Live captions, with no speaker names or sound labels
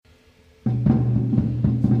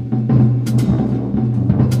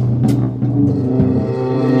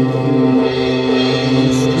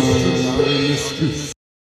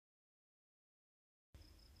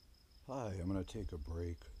take a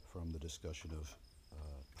break from the discussion of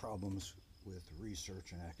problems with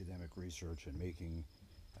research and academic research and making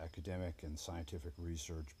academic and scientific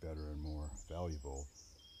research better and more valuable,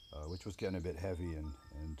 which was getting a bit heavy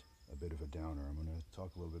and a bit of a downer. I'm going to talk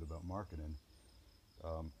a little bit about marketing.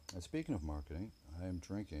 And speaking of marketing, I am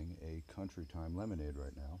drinking a Country Time lemonade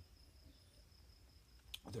right now.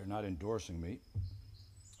 They're not endorsing me,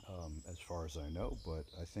 as far as I know, but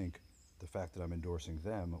I think the fact that I'm endorsing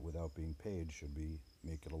them without being paid should be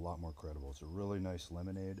make it a lot more credible. It's a really nice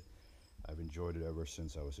lemonade. I've enjoyed it ever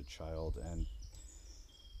since I was a child, and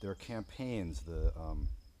their campaigns, the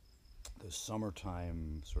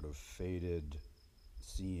summertime sort of faded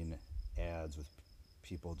scene ads with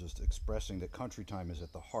people just expressing that country time is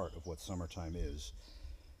at the heart of what summertime is.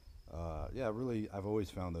 Yeah, really, I've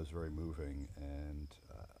always found those very moving, and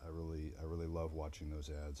I really love watching those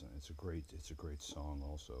ads. And it's a great song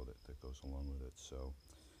also that goes along with it. So,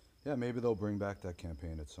 yeah, maybe they'll bring back that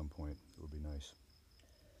campaign at some point. It would be nice.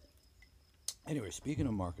 Anyway, speaking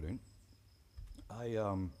of marketing, I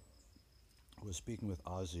was speaking with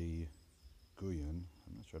Ozzy Guyon.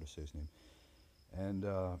 I'm not sure how to say his name, and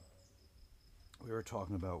we were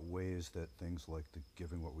talking about ways that things like the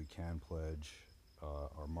Giving What We Can pledge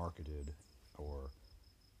are marketed, or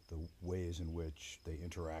the ways in which they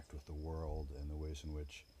interact with the world, and the ways in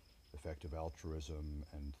which effective altruism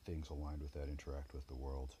and things aligned with that interact with the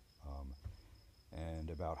world,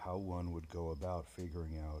 and about how one would go about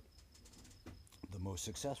figuring out the most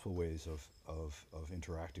successful ways of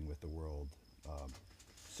interacting with the world,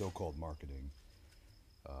 so-called marketing,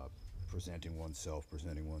 uh, presenting oneself,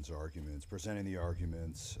 presenting one's arguments, presenting the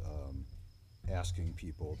arguments, asking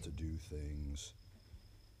people to do things,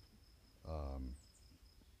 um,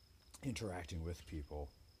 interacting with people.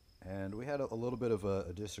 And we had a little bit of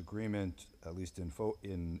a disagreement, at least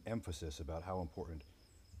in emphasis, about how important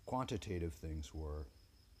quantitative things were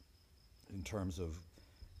in terms of,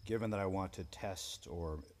 given that I want to test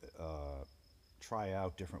or try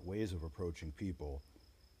out different ways of approaching people,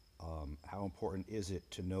 how important is it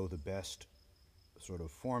to know the best sort of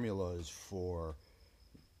formulas for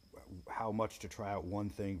how much to try out one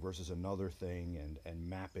thing versus another thing, and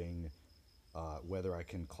mapping whether I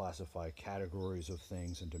can classify categories of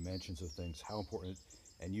things and dimensions of things, how important,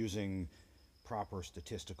 and using proper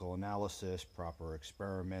statistical analysis, proper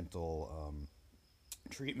experimental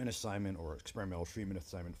treatment assignment or experimental treatment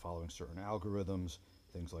assignment following certain algorithms,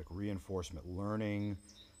 things like reinforcement learning.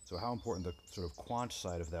 So how important the sort of quant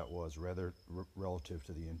side of that was, rather relative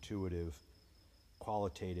to the intuitive,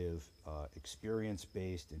 qualitative,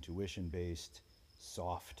 experience-based, intuition-based,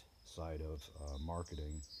 soft side of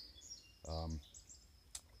marketing. Um,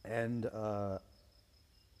 and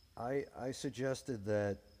I suggested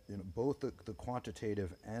that, both the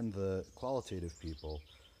quantitative and the qualitative people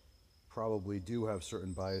probably do have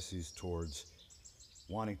certain biases towards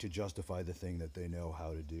wanting to justify the thing that they know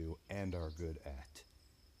how to do and are good at.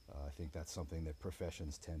 I think that's something that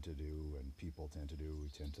professions tend to do and people tend to do. We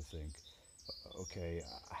tend to think, okay,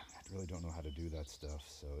 I really don't know how to do that stuff,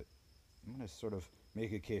 so I'm going to sort of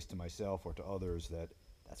make a case to myself or to others that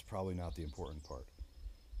that's probably not the important part.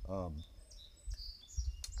 Um,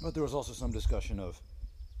 but there was also some discussion of,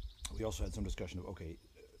 we also had some discussion of, okay,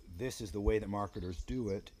 this is the way that marketers do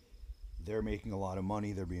it. They're making a lot of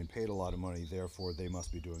money, they're being paid a lot of money, therefore they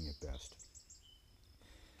must be doing it best.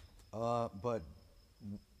 But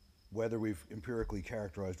whether we've empirically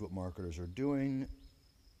characterized what marketers are doing,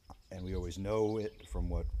 and we always know it from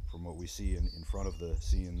what we see in front of the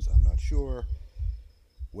scenes, I'm not sure.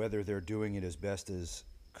 Whether they're doing it as best as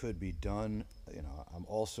could be done, I'm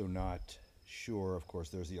also not sure. Of course,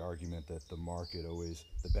 there's the argument that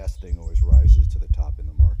the best thing always rises to the top in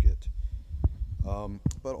the market.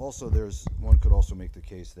 But also, one could also make the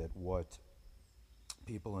case that what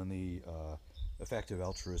people in the effective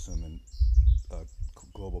altruism and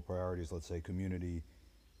global priorities, let's say community,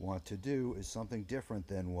 want to do is something different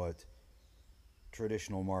than what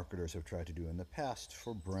traditional marketers have tried to do in the past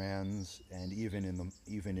for brands, and even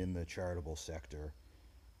in the charitable sector,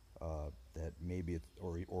 that maybe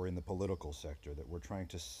or in the political sector, that we're trying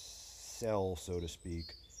to sell, so to speak,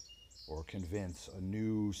 or convince a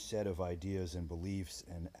new set of ideas and beliefs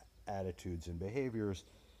and attitudes and behaviors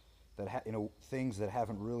that things that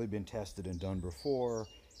haven't really been tested and done before,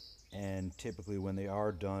 and typically when they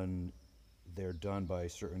are done, they're done by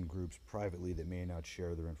certain groups privately that may not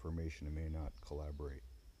share their information and may not collaborate.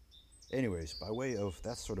 Anyways,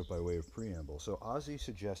 that's sort of by way of preamble. So Ozzy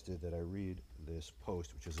suggested that I read this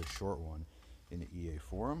post, which is a short one, in the EA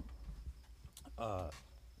forum, uh,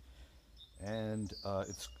 and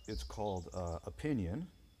it's called "Opinion: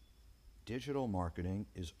 Digital Marketing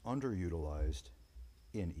is Underutilized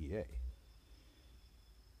in EA.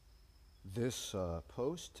 This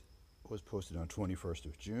post was posted on 21st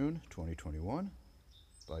of June, 2021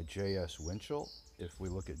 by J.S. Winchell. If we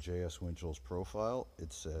look at J.S. Winchell's profile,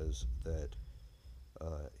 it says that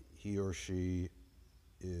he or she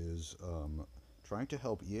is trying to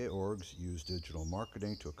help EA orgs use digital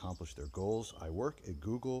marketing to accomplish their goals. I work at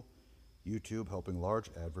Google, YouTube, helping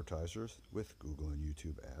large advertisers with Google and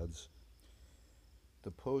YouTube ads.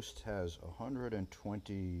 The post has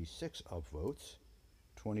 126 upvotes,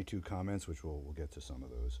 22 comments, which we'll get to some of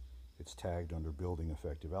those. It's tagged under Building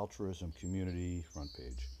Effective Altruism, Community, front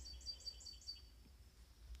page.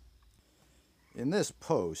 In this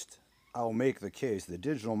post, I'll make the case that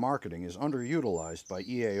digital marketing is underutilized by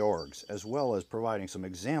EA orgs, as well as providing some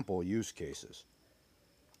example use cases.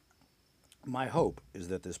 My hope is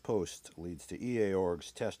that this post leads to EA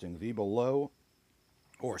orgs testing the below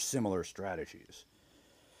or similar strategies.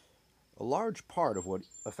 A large part of what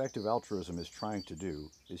effective altruism is trying to do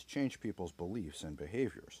is change people's beliefs and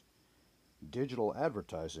behaviors. Digital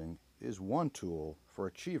advertising is one tool for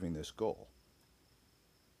achieving this goal.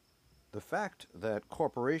 The fact that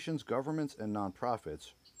corporations, governments, and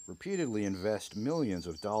nonprofits repeatedly invest millions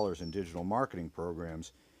of dollars in digital marketing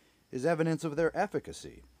programs is evidence of their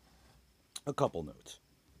efficacy. A couple notes.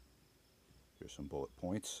 Here's some bullet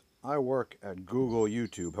points. I work at Google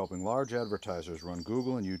YouTube, helping large advertisers run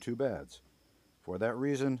Google and YouTube ads. For that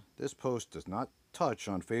reason, this post does not touch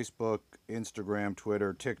on Facebook, Instagram,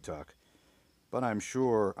 Twitter, TikTok, but I'm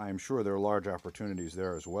sure there are large opportunities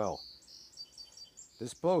there as well.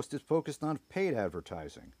 This post is focused on paid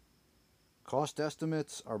advertising. Cost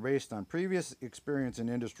estimates are based on previous experience and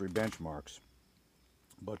industry benchmarks,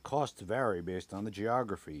 but costs vary based on the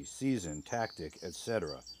geography, season, tactic,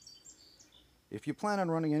 etc. If you plan on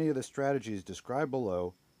running any of the strategies described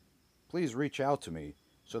below, please reach out to me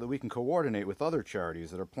so that we can coordinate with other charities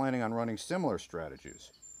that are planning on running similar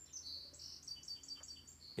strategies.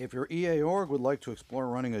 If your EA org would like to explore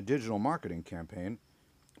running a digital marketing campaign,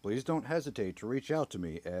 please don't hesitate to reach out to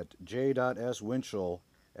me at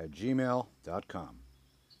j.swinchell@gmail.com.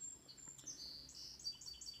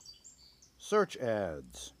 Search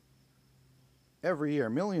ads. Every year,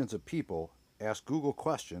 millions of people ask Google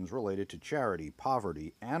questions related to charity,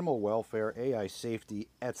 poverty, animal welfare, AI safety,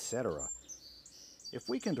 etc. If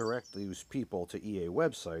we can direct these people to EA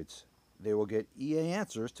websites, they will get EA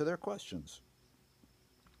answers to their questions.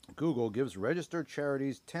 Google gives registered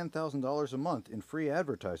charities $10,000 a month in free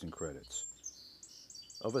advertising credits.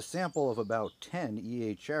 Of a sample of about 10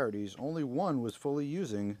 EA charities, only one was fully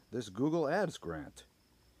using this Google Ads grant.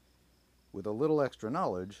 With a little extra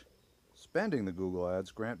knowledge, spending the Google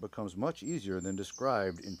Ads grant becomes much easier than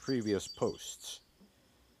described in previous posts.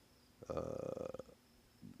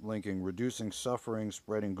 Linking Reducing Suffering,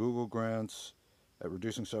 Spreading Google Grants at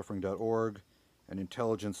reducingsuffering.org and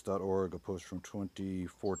intelligence.org, a post from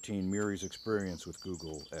 2014, Miri's experience with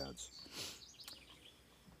Google Ads.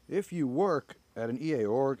 If you work at an EA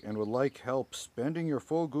org and would like help spending your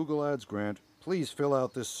full Google Ads grant, please fill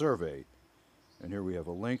out this survey. And here we have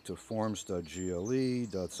a link to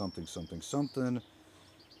forms.gle.something.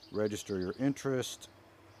 Register your interest.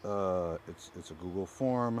 It's a Google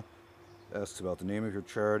form. Asks about the name of your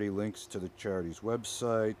charity, links to the charity's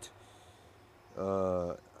website.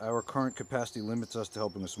 Our current capacity limits us to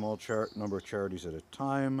helping a small number of charities at a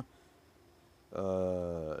time.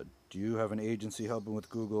 Do you have an agency helping with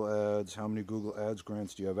Google Ads? How many Google Ads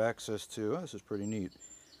grants do you have access to? Oh, this is pretty neat.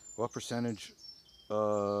 What percentage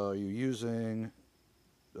are you using?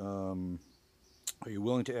 Are you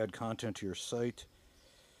willing to add content to your site?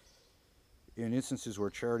 In instances where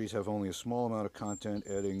charities have only a small amount of content,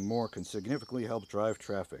 adding more can significantly help drive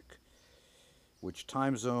traffic. Which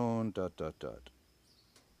time zone, ...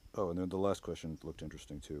 Oh, and then the last question looked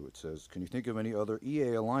interesting too. It says, can you think of any other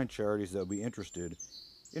EA-aligned charities that would be interested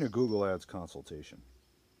in a Google Ads consultation?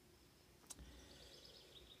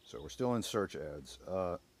 So we're still in search ads.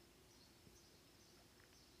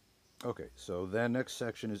 Okay, so then next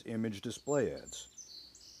section is image display ads.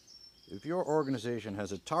 If your organization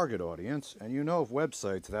has a target audience and you know of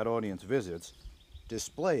websites that audience visits,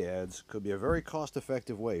 display ads could be a very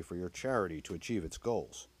cost-effective way for your charity to achieve its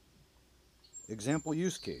goals. Example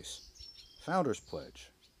use case, Founders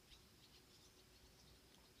Pledge.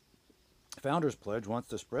 Founders Pledge wants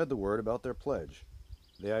to spread the word about their pledge.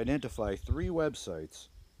 They identify 3 websites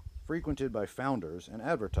frequented by founders and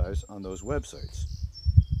advertise on those websites.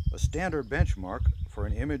 A standard benchmark for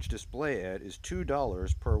an image display ad is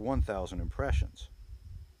 $2 per 1,000 impressions.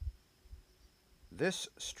 This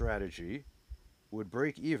strategy would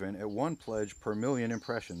break even at 1 pledge per million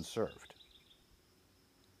impressions served.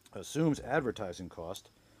 assumes advertising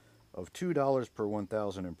cost of $2 per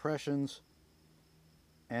 1,000 impressions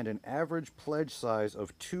and an average pledge size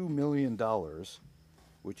of $2 million,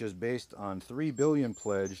 which is based on 3 billion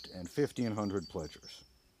pledged and 1,500 pledgers.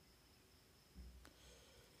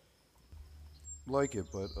 Like it,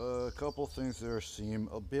 but a couple things there seem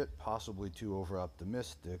a bit possibly too over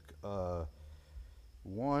optimistic.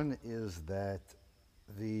 One is that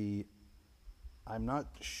the I'm not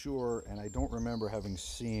sure, and I don't remember having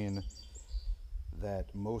seen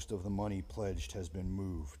that most of the money pledged has been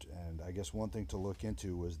moved. And I guess one thing to look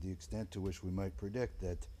into was the extent to which we might predict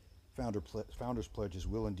that founders' pledges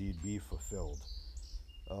will indeed be fulfilled.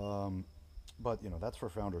 But that's for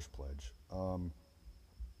founders' pledge.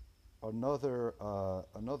 Another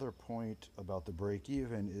point about the break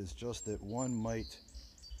even is just that one might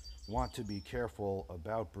want to be careful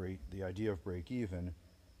about the idea of break even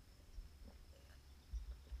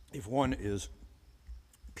if one is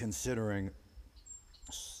considering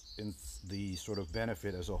in the sort of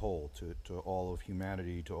benefit as a whole to all of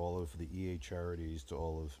humanity, to all of the EA charities, to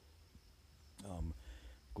all of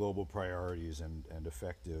global priorities and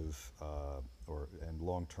effective and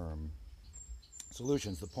long-term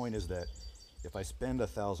solutions. The point is that if I spend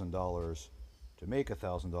 $1,000 to make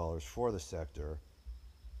 $1,000 for the sector,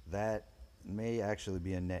 that may actually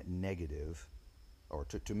be a net negative, or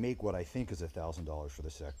to make what I think is $1,000 for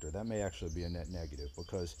the sector, that may actually be a net negative,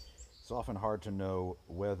 because it's often hard to know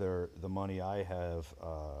whether the money I have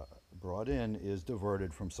brought in is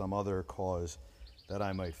diverted from some other cause that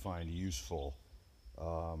I might find useful.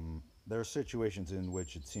 There are situations in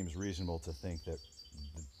which it seems reasonable to think that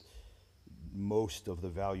most of the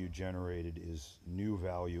value generated is new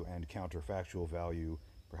value and counterfactual value,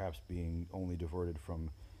 perhaps being only diverted from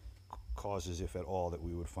causes, if at all, that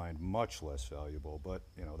we would find much less valuable, but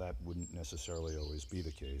that wouldn't necessarily always be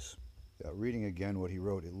the case. Reading again what he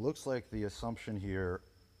wrote, it looks like the assumption here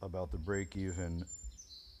about the break-even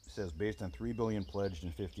says based on 3 billion pledged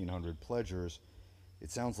and 1,500 pledgers.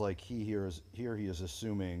 It sounds like he is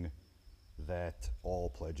assuming that all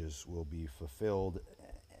pledges will be fulfilled,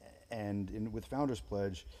 and with Founders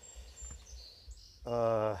Pledge,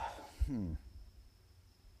 so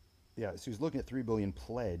he's looking at 3 billion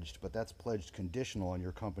pledged, but that's pledged conditional on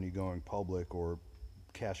your company going public or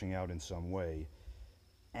cashing out in some way,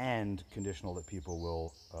 and conditional that people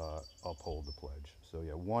will uphold the pledge. So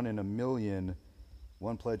one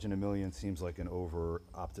pledge in a million seems like an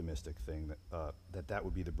over-optimistic thing. That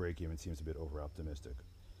would be the break-even seems a bit over-optimistic.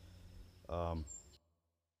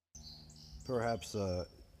 Perhaps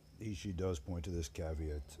she does point to this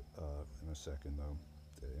caveat in a second, though,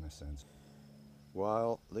 in a sense.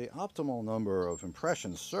 While the optimal number of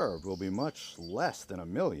impressions served will be much less than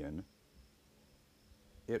 1 million,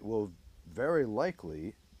 it will very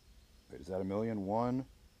likely, is that 1 million?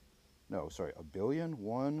 No, sorry, 1 billion?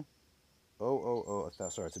 1,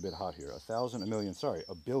 sorry, it's a bit hot here. 1,000, 1 million, sorry,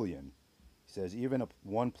 1 billion. He says even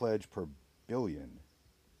one pledge per billion.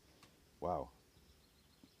 Wow.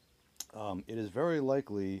 It is very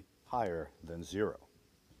likely higher than 0.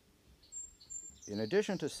 In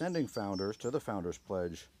addition to sending founders to the Founders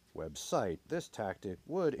Pledge website, this tactic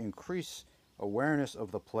would increase awareness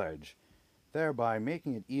of the pledge, thereby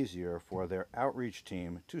making it easier for their outreach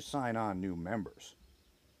team to sign on new members.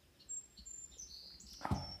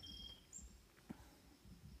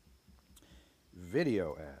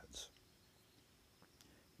 Video ads.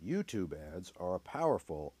 YouTube ads are a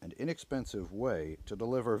powerful and inexpensive way to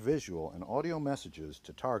deliver visual and audio messages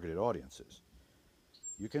to targeted audiences.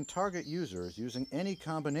 You can target users using any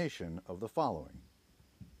combination of the following: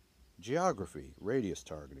 geography, radius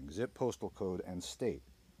targeting, zip postal code, and state;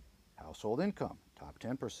 household income, top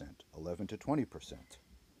 10%, 11 to 20%. I'm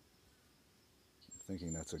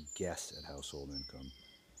thinking that's a guess at household income.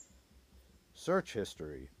 Search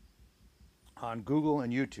history on Google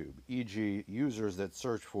and YouTube, e.g., users that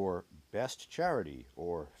search for best charity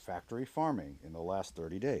or factory farming in the last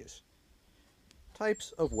 30 days.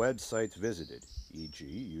 Types of websites visited, e.g.,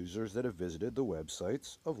 users that have visited the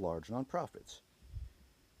websites of large nonprofits.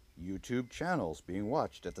 YouTube channels being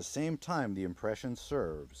watched at the same time the impression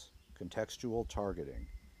serves, contextual targeting.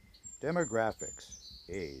 Demographics,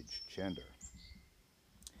 age, gender.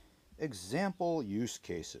 Example use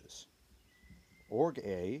cases. Org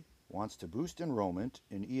A wants to boost enrollment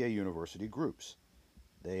in EA University groups.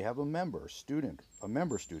 They have a member student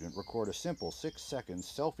record a simple 6-second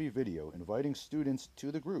selfie video inviting students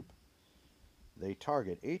to the group. They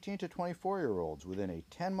target 18 to 24-year-olds within a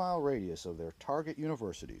 10-mile radius of their target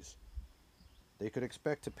universities. They could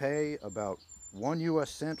expect to pay about 1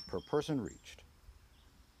 US cent per person reached.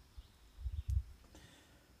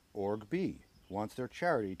 Org B wants their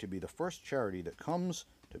charity to be the first charity that comes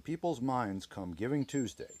to people's minds come Giving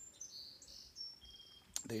Tuesday.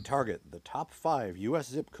 They target the top 5 U.S.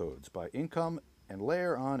 zip codes by income and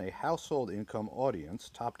layer on a household income audience,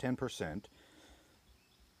 top 10%,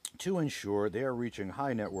 to ensure they are reaching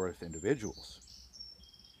high net worth individuals.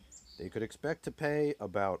 They could expect to pay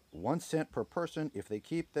about 1 cent per person if they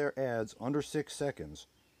keep their ads under 6 seconds,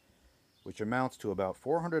 which amounts to about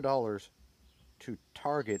 $400 to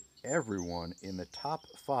target everyone in the top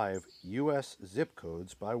 5 U.S. zip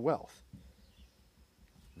codes by wealth.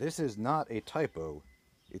 This is not a typo,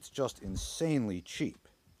 it's just insanely cheap.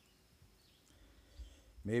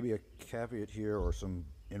 Maybe a caveat here or some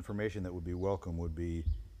information that would be welcome would be,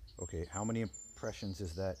 okay, how many impressions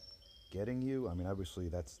is that getting you? I mean, obviously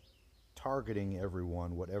that's targeting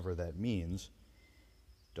everyone, whatever that means.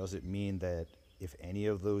 Does it mean that if any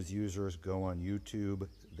of those users go on YouTube,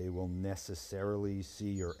 they will necessarily see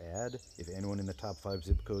your ad? If anyone in the top 5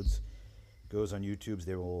 zip codes goes on YouTube,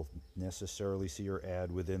 they will necessarily see your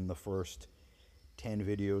ad within the first 10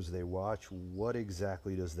 videos they watch? What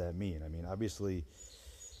exactly does that mean? I mean, obviously,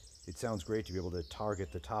 it sounds great to be able to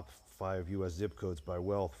target the top 5 U.S. zip codes by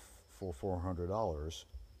wealth for $400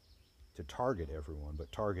 to target everyone,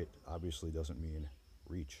 but target obviously doesn't mean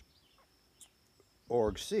reach.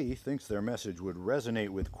 Org-C thinks their message would resonate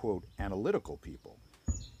with, quote, analytical people.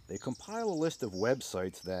 They compile a list of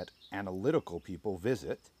websites that analytical people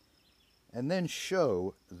visit and then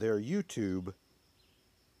show their YouTube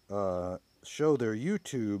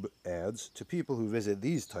ads to people who visit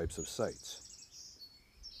these types of sites.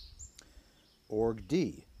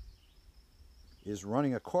 Org-D is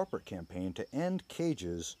running a corporate campaign to end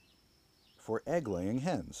cages for egg-laying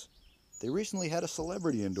hens. They recently had a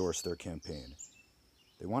celebrity endorse their campaign.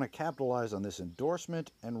 They want to capitalize on this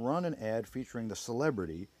endorsement and run an ad featuring the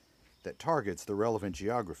celebrity that targets the relevant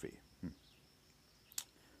geography.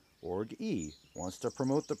 Org-E wants to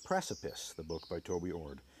promote The Precipice, the book by Toby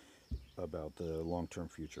Ord about the long-term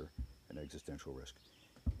future and existential risk.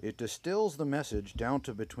 It distills the message down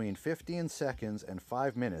to between 15 seconds and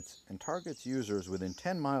 5 minutes and targets users within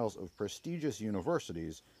 10 miles of prestigious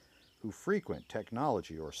universities who frequent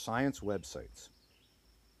technology or science websites.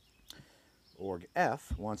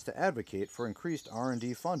 Org-F wants to advocate for increased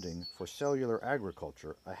R&D funding for cellular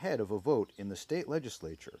agriculture ahead of a vote in the state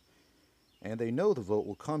legislature, and they know the vote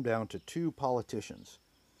will come down to 2 politicians.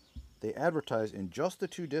 They advertise in just the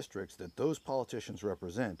 2 districts that those politicians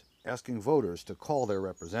represent, asking voters to call their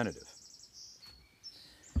representative.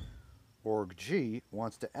 Org-G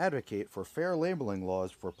wants to advocate for fair labeling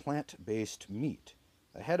laws for plant-based meat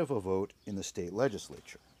ahead of a vote in the state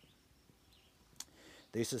legislature.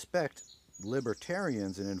 They suspect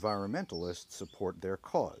libertarians and environmentalists support their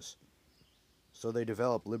cause, so they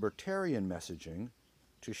develop libertarian messaging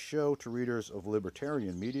to show to readers of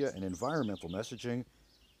libertarian media and environmental messaging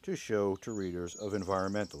to show to readers of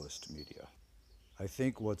environmentalist media. I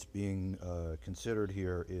think what's being considered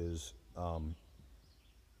here is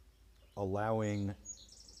allowing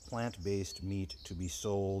plant-based meat to be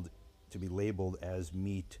sold, to be labeled as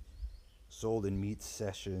meat, sold in meat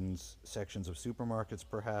sections of supermarkets,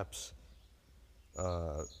 perhaps.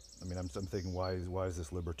 I mean, I'm thinking, why is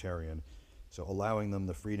this libertarian? So allowing them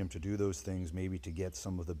the freedom to do those things, maybe to get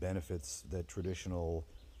some of the benefits that traditional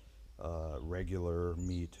regular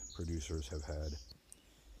meat producers have had.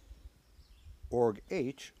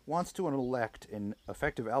 Org-H wants to elect an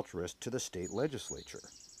effective altruist to the state legislature.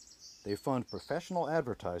 They fund professional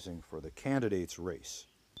advertising for the candidate's race.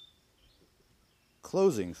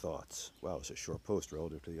 Closing thoughts. Wow, it's a short post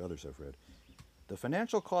relative to the others I've read. The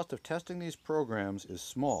financial cost of testing these programs is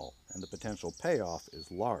small, and the potential payoff is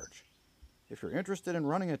large. If you're interested in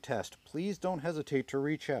running a test, please don't hesitate to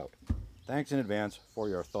reach out. Thanks in advance for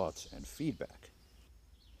your thoughts and feedback.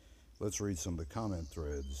 Let's read some of the comment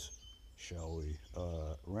threads, shall we?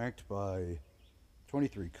 Ranked by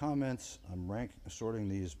 23 comments. I'm sorting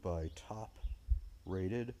these by top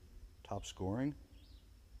rated, top scoring.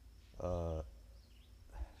 Doesn't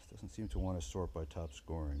seem to want to sort by top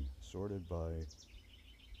scoring. Sorted by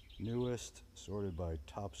newest, sorted by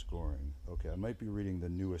top scoring. Okay, I might be reading the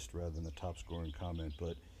newest rather than the top scoring comment,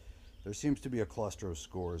 but there seems to be a cluster of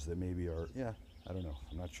scores that maybe are, I don't know.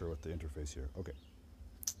 I'm not sure what the interface here. Okay.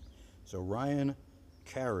 So Ryan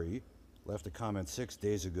Carey left a comment 6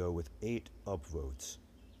 days ago with 8 upvotes.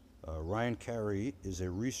 Ryan Carey is a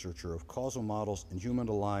researcher of causal models and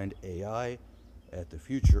human-aligned AI at the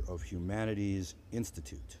Future of Humanities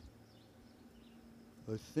Institute.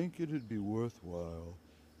 I think it'd be worthwhile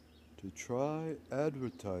to try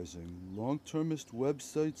advertising long-termist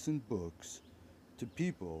websites and books to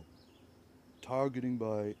people targeting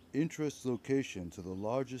by interest location to the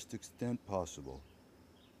largest extent possible.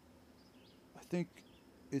 I think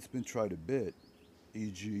it's been tried a bit,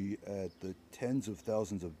 e.g., at the tens of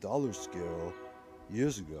thousands of dollars scale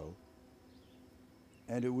years ago,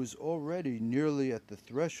 and it was already nearly at the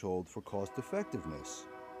threshold for cost effectiveness.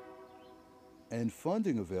 And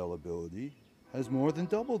funding availability has more than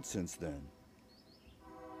doubled since then.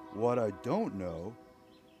 What I don't know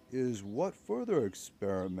is what further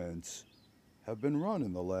experiments have been run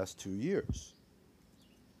in the last 2 years.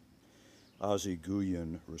 Ozzy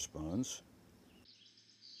Guyon responds,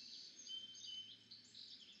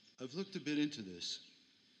 I've looked a bit into this.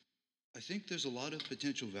 I think there's a lot of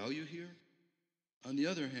potential value here. On the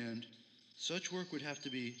other hand, such work would have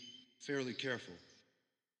to be fairly careful.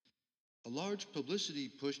 A large publicity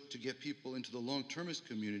push to get people into the long-termist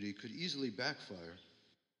community could easily backfire,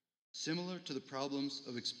 similar to the problems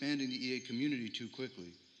of expanding the EA community too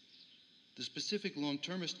quickly. The specific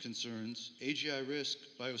long-termist concerns, AGI risk,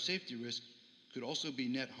 biosafety risk, could also be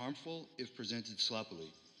net harmful if presented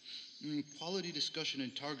sloppily. Quality discussion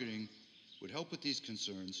and targeting would help with these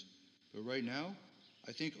concerns, but right now,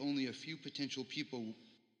 I think only a few potential people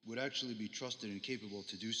would actually be trusted and capable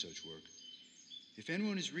to do such work. If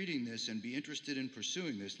anyone is reading this and be interested in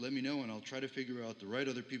pursuing this, let me know and I'll try to figure out the right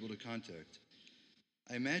other people to contact.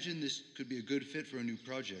 I imagine this could be a good fit for a new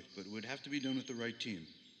project, but it would have to be done with the right team.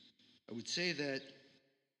 I would say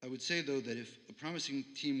though that if a promising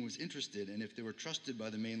team was interested and if they were trusted by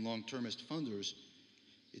the main long-termist funders,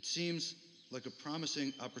 it seems like a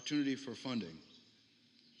promising opportunity for funding.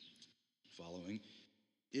 Following,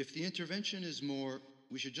 if the intervention is more,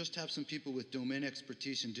 we should just have some people with domain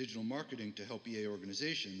expertise in digital marketing to help EA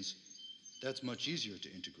organizations, that's much easier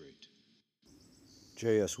to integrate.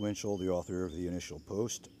 J.S. Winchell, the author of the initial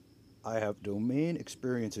post, I have domain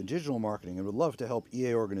experience in digital marketing and would love to help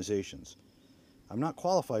EA organizations. I'm not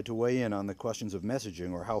qualified to weigh in on the questions of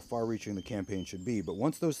messaging or how far-reaching the campaign should be, but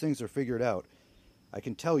once those things are figured out, I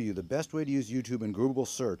can tell you the best way to use YouTube and Google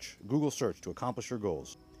search to accomplish your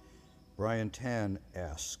goals. Brian Tan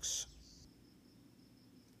asks,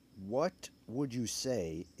 what would you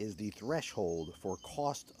say is the threshold for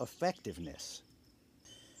cost effectiveness?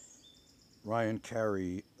 Ryan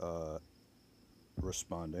Carey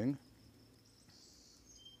responding,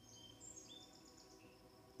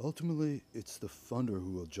 ultimately, it's the funder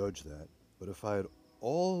who will judge that, but if I had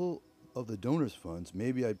all of the donors' funds,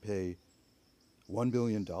 maybe I'd pay $1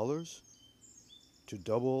 billion to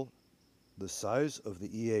double the size of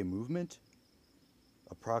the EA movement,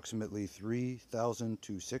 approximately 3,000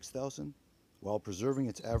 to 6,000, while preserving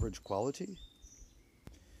its average quality?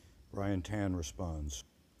 Brian Tan responds,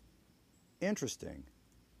 interesting.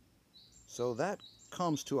 So that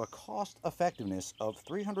comes to a cost effectiveness of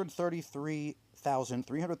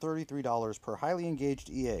 $333,333 per highly engaged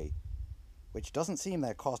EA, which doesn't seem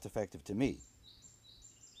that cost effective to me.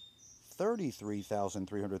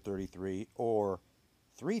 $33,333 or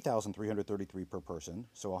 $3,333 per person,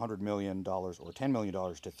 so $100 million or $10 million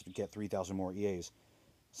to get 3,000 more EAs,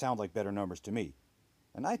 sound like better numbers to me.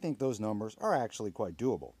 And I think those numbers are actually quite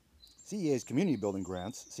doable. CEA's community building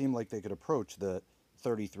grants seem like they could approach the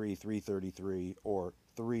 33,333 or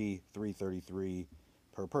 3,333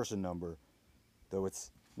 per person number, though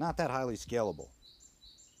it's not that highly scalable.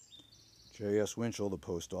 J.S. Winchell, the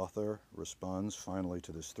post author, responds finally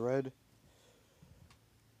to this thread.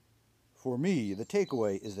 For me, the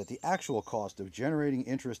takeaway is that the actual cost of generating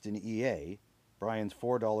interest in EA, Brian's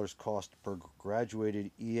 $4 cost per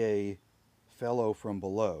graduated EA fellow from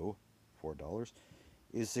below, $4,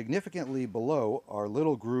 is significantly below our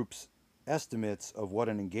little group's estimates of what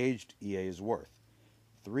an engaged EA is worth,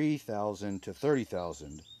 3,000 to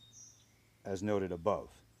 30,000, as noted above.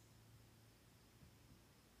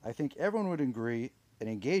 I think everyone would agree an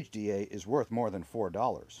engaged EA is worth more than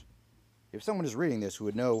 $4. If someone is reading this who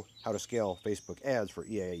would know how to scale Facebook ads for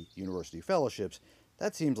EA University fellowships,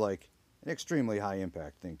 that seems like an extremely high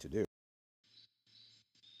impact thing to do.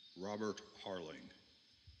 Robert Harling.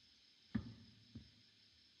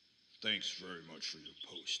 Thanks very much for your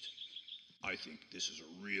post. I think this is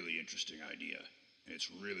a really interesting idea, and it's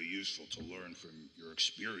really useful to learn from your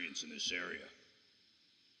experience in this area.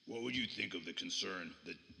 What would you think of the concern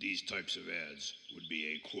that these types of ads would be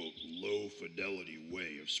a, quote, low-fidelity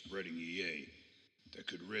way of spreading EA that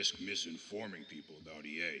could risk misinforming people about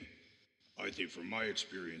EA? I think from my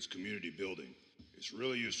experience community building, it's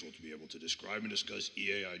really useful to be able to describe and discuss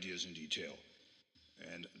EA ideas in detail,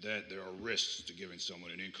 and that there are risks to giving someone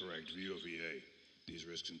an incorrect view of EA. These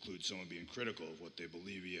risks include someone being critical of what they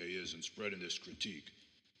believe EA is and spreading this critique,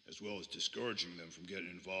 as well as discouraging them from getting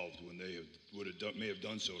involved when they may have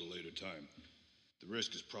done so at a later time. The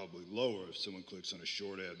risk is probably lower if someone clicks on a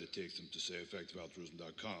short ad that takes them to, say,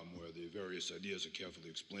 effectivealtruism.com, where the various ideas are carefully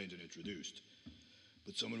explained and introduced.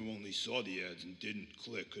 But someone who only saw the ads and didn't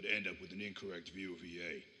click could end up with an incorrect view of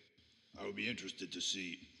EA. I would be interested to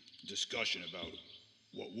see discussion about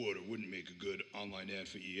what would or wouldn't make a good online ad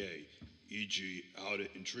for EA, e.g., how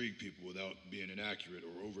to intrigue people without being inaccurate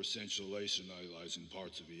or over-sensationalizing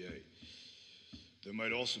parts of EA. There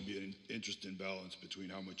might also be an interesting balance between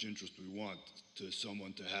how much interest we want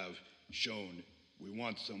someone to have shown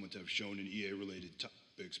in EA-related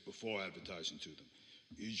topics before advertising to them.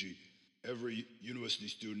 E.g., every university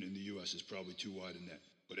student in the U.S. is probably too wide a net,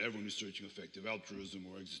 but everyone who's searching effective altruism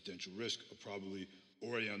or existential risk are probably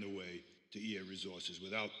already on their way to EA resources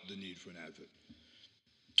without the need for an advert.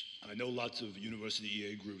 I know lots of university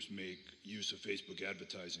EA groups make use of Facebook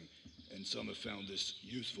advertising, and some have found this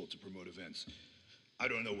useful to promote events. I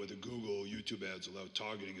don't know whether Google or YouTube ads allow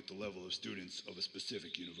targeting at the level of students of a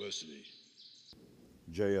specific university.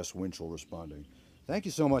 J.S. Winchell responding. Thank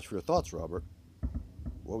you so much for your thoughts, Robert.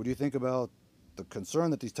 What would you think about the concern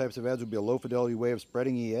that these types of ads would be a low-fidelity way of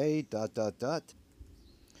spreading EA, ...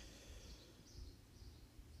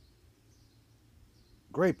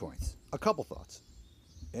 Great points. A couple thoughts.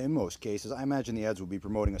 In most cases, I imagine the ads would be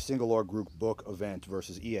promoting a single or group book event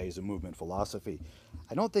versus EA as a movement philosophy.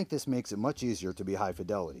 I don't think this makes it much easier to be high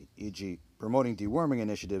fidelity, e.g., promoting deworming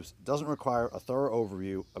initiatives doesn't require a thorough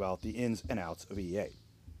overview about the ins and outs of EA.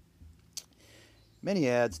 Many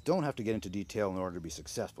ads don't have to get into detail in order to be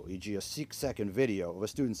successful, e.g., a 6-second video of a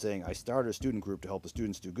student saying, "I started a student group to help the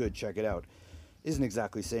students do good, check it out," isn't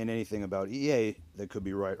exactly saying anything about EA that could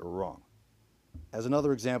be right or wrong. As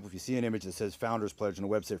another example, if you see an image that says Founders Pledge on a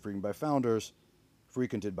website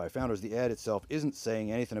frequented by founders, the ad itself isn't saying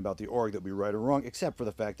anything about the org that would be right or wrong, except for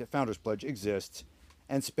the fact that Founders Pledge exists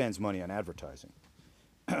and spends money on advertising.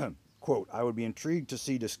 Quote, "I would be intrigued to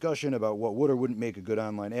see discussion about what would or wouldn't make a good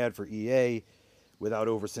online ad for EA without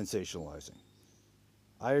over-sensationalizing."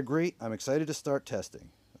 I agree. I'm excited to start testing.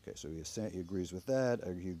 Okay, so he agrees with that.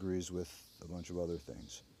 He agrees with a bunch of other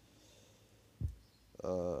things.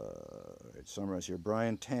 Summarize here.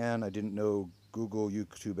 Brian Tan, I didn't know Google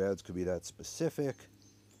YouTube ads could be that specific.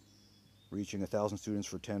 Reaching 1,000 students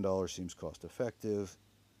for $10 seems cost effective.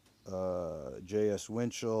 J.S.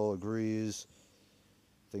 Winchell agrees.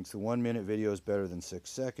 Thinks the 1-minute video is better than 6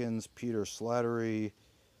 seconds. Peter Slattery,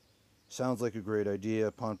 sounds like a great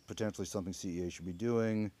idea. Potentially something CEA should be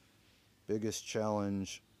doing. Biggest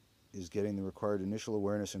challenge is getting the required initial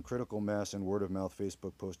awareness and critical mass, and word of mouth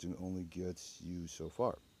Facebook posting only gets you so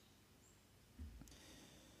far.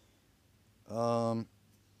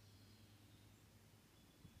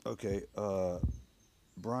 Okay,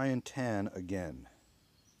 Brian Tan again.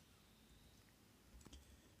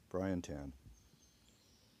 Brian Tan.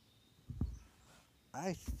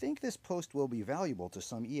 I think this post will be valuable to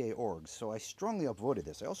some EA orgs, so I strongly upvoted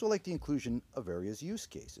this. I also like the inclusion of various use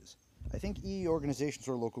cases. I think EE organizations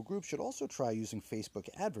or local groups should also try using Facebook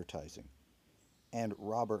advertising. And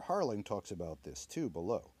Robert Harling talks about this too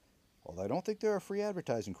below. Although I don't think there are free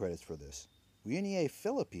advertising credits for this. We in EA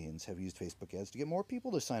Philippines have used Facebook ads to get more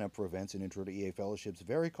people to sign up for events and Intro to EA fellowships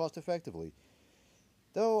very cost effectively,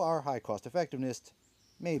 though our high cost effectiveness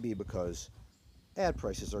may be because ad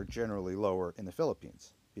prices are generally lower in the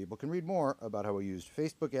Philippines. People can read more about how we used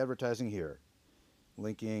Facebook advertising here,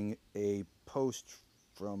 linking a post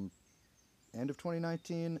from end of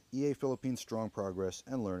 2019, EA Philippines strong progress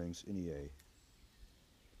and learnings in EA.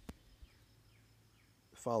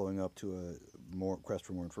 Following up to a request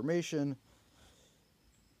for more information,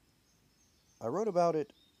 I wrote about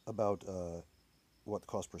it, what the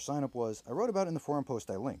cost per sign-up was. I wrote about it in the forum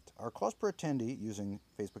post I linked. Our cost per attendee using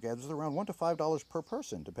Facebook ads was around $1 to $5 per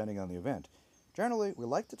person, depending on the event. Generally, we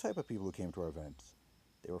liked the type of people who came to our events.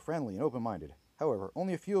 They were friendly and open-minded. However,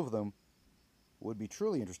 only a few of them would be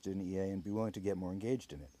truly interested in EA and be willing to get more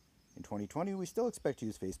engaged in it. In 2020, we still expect to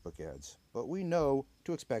use Facebook ads, but we know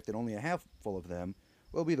to expect that only a handful of them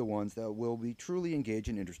will be the ones that will be truly engaged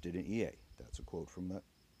and interested in EA. That's a quote from that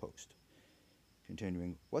post.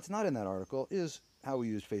 Continuing, what's not in that article is how we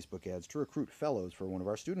used Facebook ads to recruit fellows for one of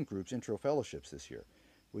our student groups' intro fellowships this year.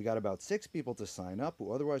 We got about 6 people to sign up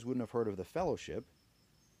who otherwise wouldn't have heard of the fellowship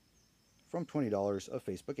from $20 of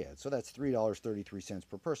Facebook ads. So that's $3.33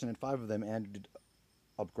 per person, and 5 of them ended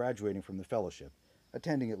up graduating from the fellowship,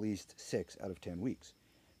 attending at least 6 out of 10 weeks.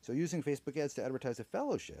 So using Facebook ads to advertise a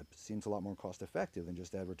fellowship seems a lot more cost effective than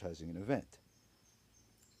just advertising an event.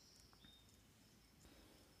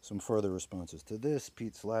 Some further responses to this.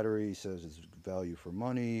 Pete Slattery says it's value for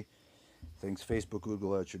money. Thinks Facebook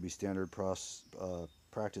Google ads should be standard practice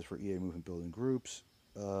for EA movement building groups.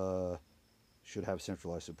 should have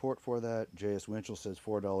centralized support for that. J.S. Winchell says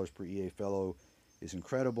 $4 per EA fellow is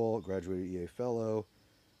incredible. Graduated EA fellow.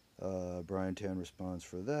 Brian Tan responds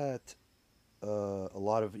for that. A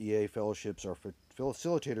lot of EA fellowships are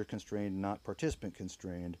facilitator constrained, not participant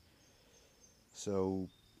constrained. So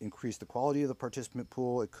increase the quality of the participant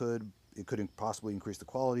pool. It could possibly increase the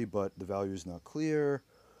quality, but the value is not clear.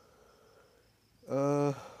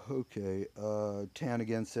 Okay. Tan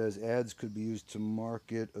again says ads could be used to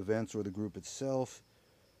market events or the group itself.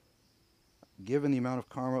 Given the amount of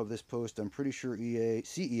karma of this post, I'm pretty sure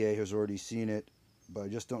CEA has already seen it, but I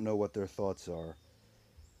just don't know what their thoughts are.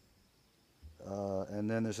 And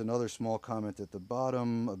then there's another small comment at the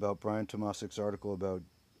bottom about Brian Tomasik's article about,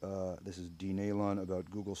 this is D. Nalon, about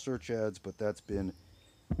Google search ads, but that's been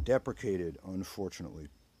deprecated, unfortunately.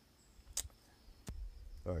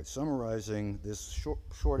 All right, summarizing this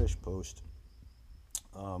shortish post,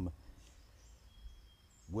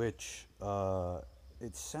 which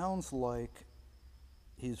it sounds like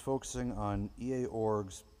he's focusing on EA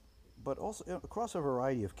orgs, but also across a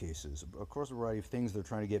variety of cases, across a variety of things they're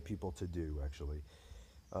trying to get people to do, actually,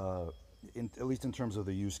 at least in terms of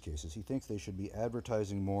the use cases. He thinks they should be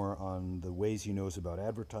advertising more on the ways he knows about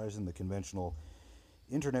advertising, the conventional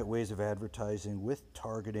internet ways of advertising with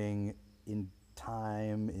targeting in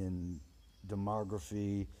time, in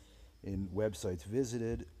demography, in websites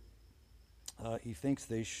visited. He thinks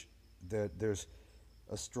that there's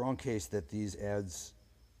a strong case that these ads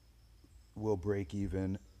will break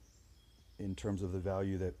even in terms of the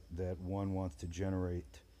value that one wants to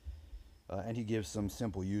generate. And he gives some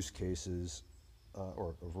simple use cases,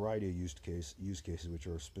 or a variety of use cases which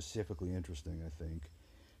are specifically interesting, I think.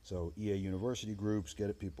 So EA university groups,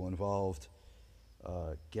 get people involved.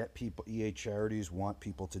 EA charities want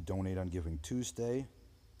people to donate on Giving Tuesday.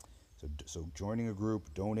 So joining a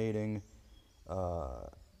group, donating,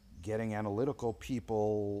 getting analytical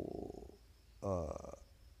people,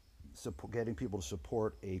 getting people to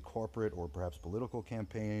support a corporate or perhaps political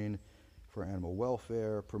campaign for animal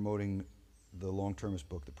welfare, promoting the long-termist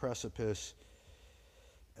book, The Precipice,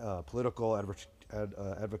 political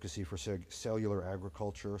advocacy for cellular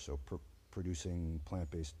agriculture, so producing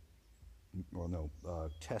plant-based,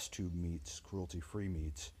 test tube meats, cruelty-free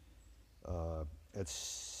meats,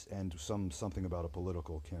 and something about a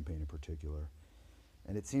political campaign in particular.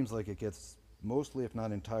 And it seems like it gets mostly, if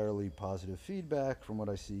not entirely, positive feedback from what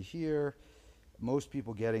I see here. Most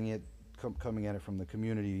people getting it, coming at it from the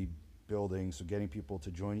community building, so getting people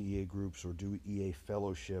to join EA groups or do EA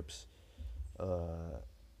fellowships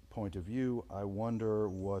point of view. I wonder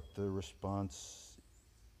what the response,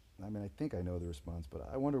 I mean, I think I know the response, but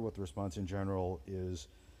I wonder what the response in general is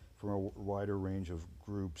from a wider range of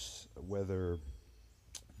groups, whether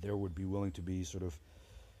there would be willing to be sort of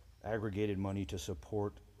aggregated money to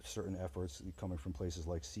support certain efforts coming from places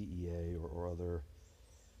like CEA or other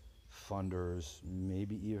funders,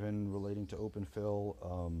 maybe even relating to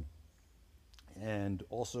OpenPhil, and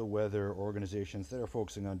also whether organizations that are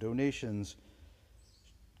focusing on donations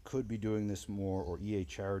could be doing this more, or EA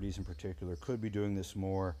charities in particular could be doing this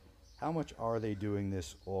more. How much are they doing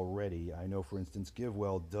this already? I know, for instance,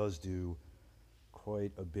 GiveWell does do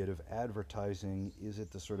quite a bit of advertising. Is it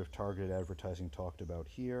the sort of targeted advertising talked about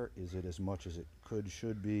here? Is it as much as it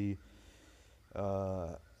should be?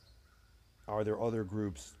 Are there other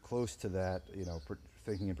groups close to that,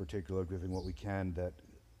 thinking in particular, Giving What We Can, that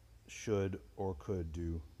should or could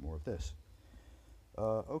do more of this?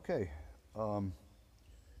 Okay.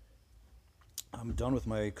 I'm done with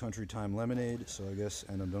my Country Time Lemonade, so I guess,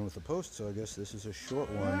 and I'm done with the post, so I guess this is a short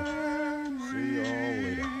one. See y'all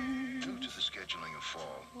later. Due to the scheduling of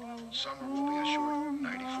fall, summer will be a short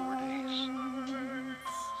 94 days.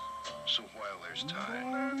 So while there's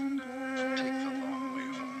time, take the long way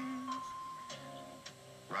home.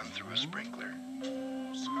 Run through a sprinkler.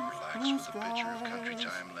 Relax with a pitcher of Country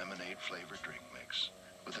Time Lemonade flavored drink mix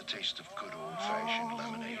with a taste of good old-fashioned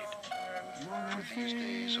lemonade. For these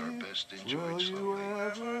days are best enjoyed slowly.